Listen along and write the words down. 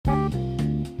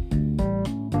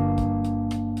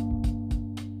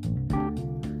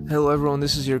Hello everyone,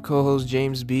 this is your co-host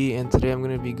James B, and today I'm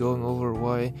going to be going over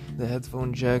why the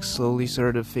headphone jack slowly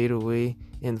started to fade away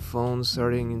in phones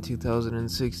starting in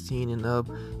 2016 and up.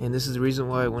 And this is the reason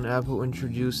why when Apple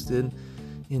introduced it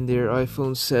in their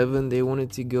iPhone 7, they wanted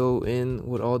to go in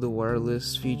with all the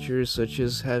wireless features, such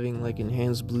as having like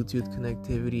enhanced Bluetooth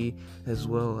connectivity as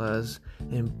well as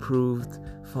improved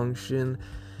function.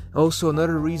 Also,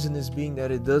 another reason is being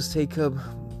that it does take up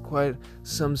quite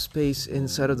some space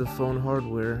inside of the phone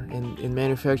hardware, and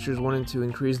manufacturers wanted to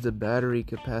increase the battery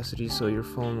capacity so your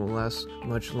phone will last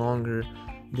much longer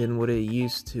than what it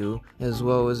used to, as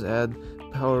well as add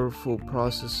powerful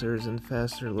processors and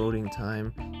faster loading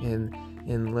time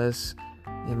and less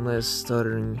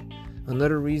stuttering.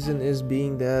 Another reason is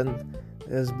being that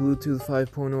as Bluetooth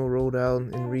 5.0 rolled out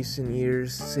in recent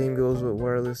years, same goes with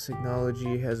wireless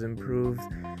technology has improved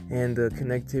and the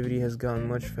connectivity has gotten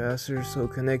much faster, so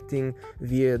connecting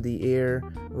via the air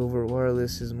over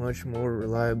wireless is much more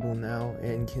reliable now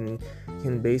and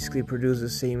can basically produce the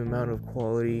same amount of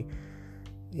quality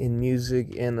in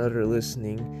music and other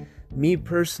listening. Me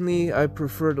personally, I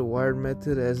prefer the wired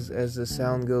method as the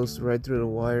sound goes right through the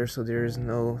wire, so there is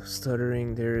no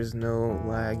stuttering, there is no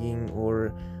lagging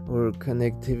or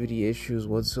connectivity issues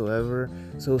whatsoever.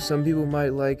 So some people might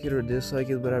like it or dislike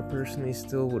it, but I personally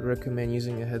still would recommend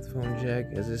using a headphone jack,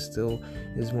 as it still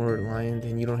is more reliant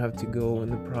and you don't have to go in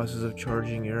the process of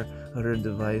charging your other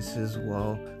devices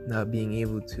while not being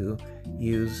able to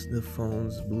use the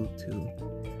phone's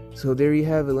Bluetooth. So there you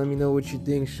have it. Let me know what you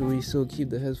think. Should we still keep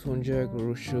the headphone jack,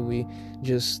 or should we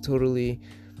just totally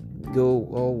go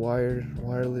all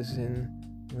wireless in?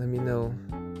 Let me know.